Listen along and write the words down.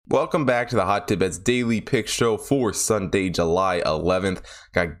Welcome back to the Hot Tip Bets Daily Pick Show for Sunday, July 11th.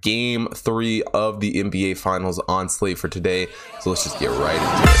 Got Game 3 of the NBA Finals on slate for today, so let's just get right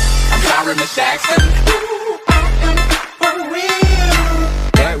into it. I'm sorry, Miss Jackson.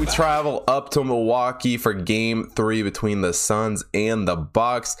 Tonight we travel up to Milwaukee for Game 3 between the Suns and the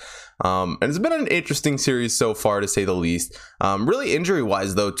Bucks. And it's been an interesting series so far, to say the least. Really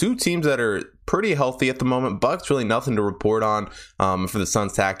injury-wise, though, two teams that are pretty healthy at the moment. Bucks really nothing to report on for the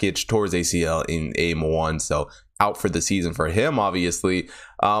Suns. Takich towards ACL in Game 1, so out for the season for him, obviously.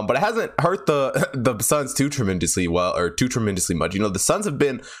 But it hasn't hurt the Suns too tremendously much. You know, the Suns have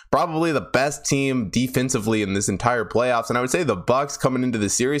been probably the best team defensively in this entire playoffs, and I would say the Bucks coming into the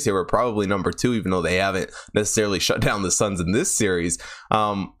series, they were probably number 2, even though they haven't necessarily shut down the Suns in this series.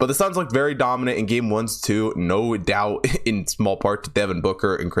 But the Suns looked very dominant in Game 1 too, no doubt, in small part to Devin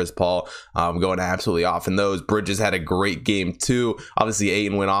Booker and Chris Paul going absolutely off in those. Bridges had a great Game 2. Obviously,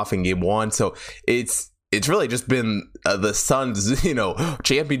 Ayton went off in Game 1, so it's really just been the Suns,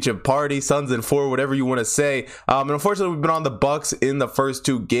 championship party, Suns in 4, whatever you want to say. And unfortunately, we've been on the Bucks in the first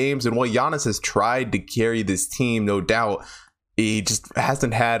 2 games. And while Giannis has tried to carry this team, no doubt, he just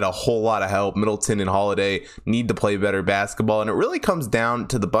hasn't had a whole lot of help. Middleton and Holiday need to play better basketball. And it really comes down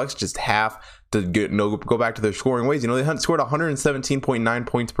to the Bucks just have to go back to their scoring ways. They scored 117.9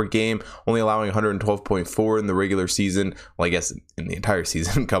 points per game, only allowing 112.4 in the regular season. Well, I guess in the entire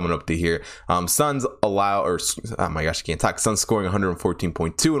season coming up to here. Suns Suns scoring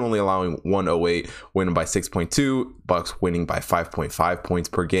 114.2 and only allowing 108, winning by 6.2. Bucks winning by 5.5 points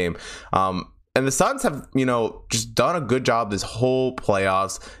per game. And the Suns have, just done a good job this whole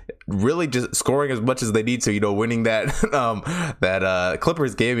playoffs, really just scoring as much as they need to, winning that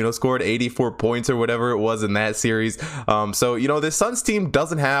Clippers game, scored 84 points or whatever it was in that series. So this Suns team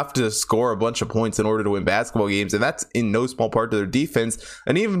doesn't have to score a bunch of points in order to win basketball games, and that's in no small part to their defense.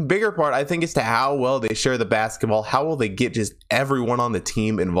 An even bigger part, I think, is to how well they share the basketball, how well they get just everyone on the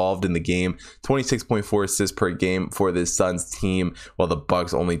team involved in the game. 26.4 assists per game for this Suns team, while the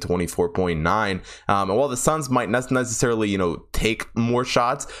Bucks only 24.9. And while the Suns might not necessarily, take more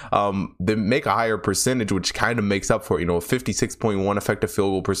shots, they make a higher percentage, which kind of makes up for, 56.1 effective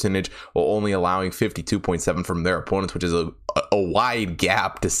field goal percentage, while only allowing 52.7 from their opponents, which is a wide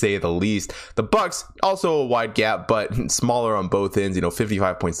gap, to say the least. The Bucks also a wide gap, but smaller on both ends.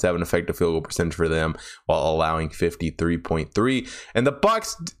 55.7 effective field goal percentage for them, while allowing 53.3. And the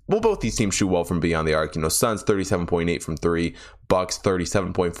Bucks, both these teams shoot well from beyond the arc. Suns 37.8 from 3. Bucks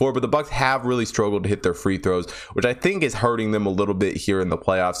 37.4, but the Bucks have really struggled to hit their free throws, which I think is hurting them a little bit here in the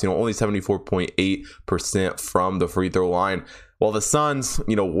playoffs. Only 74.8% from the free throw line, while the Suns,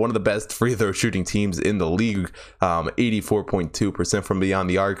 one of the best free throw shooting teams in the league, 84.2% from beyond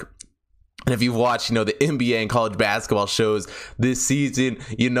the arc. And if you've watched, the NBA and college basketball shows this season,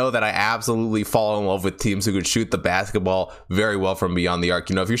 that I absolutely fall in love with teams who could shoot the basketball very well from beyond the arc.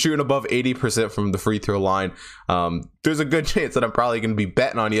 If you're shooting above 80% from the free throw line, there's a good chance that I'm probably going to be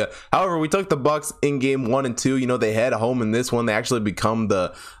betting on you. However, we took the Bucks in Game 1 and 2. They head home in this one. They actually become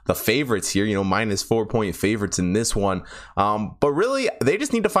the favorites here, minus 4-point favorites in this one. But really, they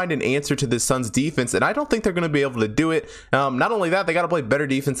just need to find an answer to this Suns defense, and I don't think they're going to be able to do it. Not only that, they got to play better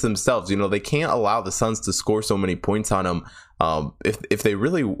defense themselves. They can't allow the Suns to score so many points on them. If they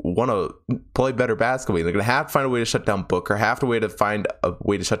really want to play better basketball, they're going to have to find a way to shut down Booker, find a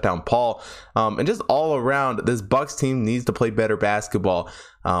way to shut down Paul. And just all around, this Bucks team needs to play better basketball.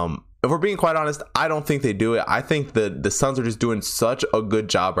 If we're being quite honest, I don't think they do it. I think the Suns are just doing such a good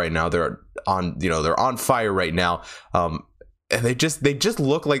job right now. They're on fire right now. And they just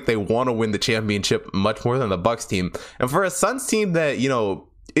look like they want to win the championship much more than the Bucks team. And for a Suns team that,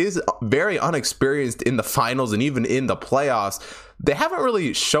 is very unexperienced in the finals and even in the playoffs, they haven't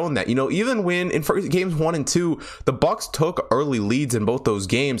really shown that. Even when in games 1 and 2, the Bucks took early leads in both those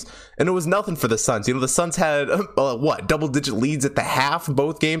games, and it was nothing for the Suns. The Suns had double-digit leads at the half in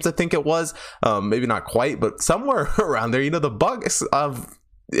both games, I think it was. Maybe not quite, but somewhere around there. The Bucks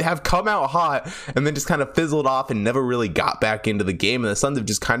have come out hot and then just kind of fizzled off and never really got back into the game, and the Suns have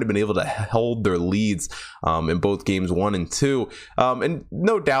just kind of been able to hold their leads in both games 1 and 2, and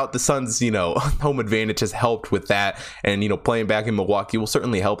no doubt the Suns home advantage has helped with that, and playing back in Milwaukee will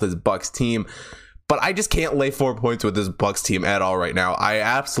certainly help this Bucks team. But I just can't lay 4 points with this Bucks team at all right now. I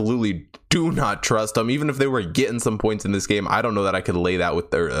absolutely do not trust them. Even if they were getting some points in this game, I don't know that I could lay that with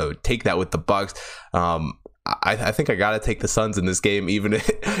take that with the Bucks. I think I gotta take the Suns in this game, even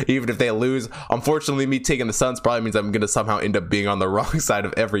if they lose. Unfortunately, me taking the Suns probably means I'm gonna somehow end up being on the wrong side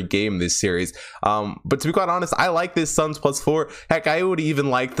of every game this series. But to be quite honest, I like this Suns +4. Heck, I would even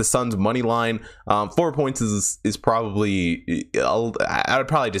like the Suns money line. 4 points is probably, I would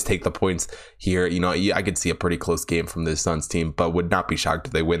probably just take the points here. You know, I could see a pretty close game from this Suns team, but would not be shocked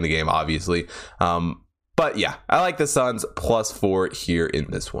if they win the game, obviously. But yeah, I like the Suns +4 here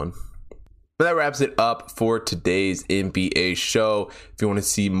in this one. But that wraps it up for today's NBA show. If you want to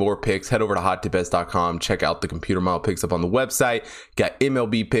see more picks, head over to hottipbets.com. Check out the computer model picks up on the website. Got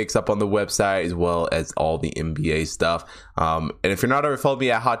MLB picks up on the website, as well as all the NBA stuff. And if you're not already following me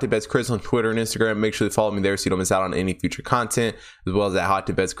at Hot Tip Bets Chris on Twitter and Instagram, make sure to follow me there so you don't miss out on any future content, as well as at Hot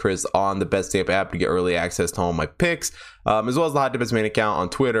Tip Bets Chris on the BetStamp app to get early access to all my picks, as well as the Hot Tip Bets main account on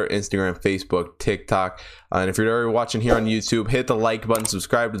Twitter, Instagram, Facebook, TikTok. And if you're already watching here on YouTube, hit the like button,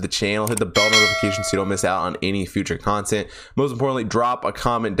 subscribe to the channel, hit the bell notification so you don't miss out on any future content. Most importantly, drop a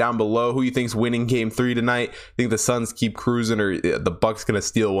comment down below who you think's winning Game 3 tonight. Think the Suns keep cruising, or the Bucks gonna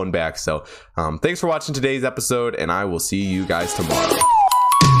steal one back? So thanks for watching today's episode, and I will see you guys tomorrow.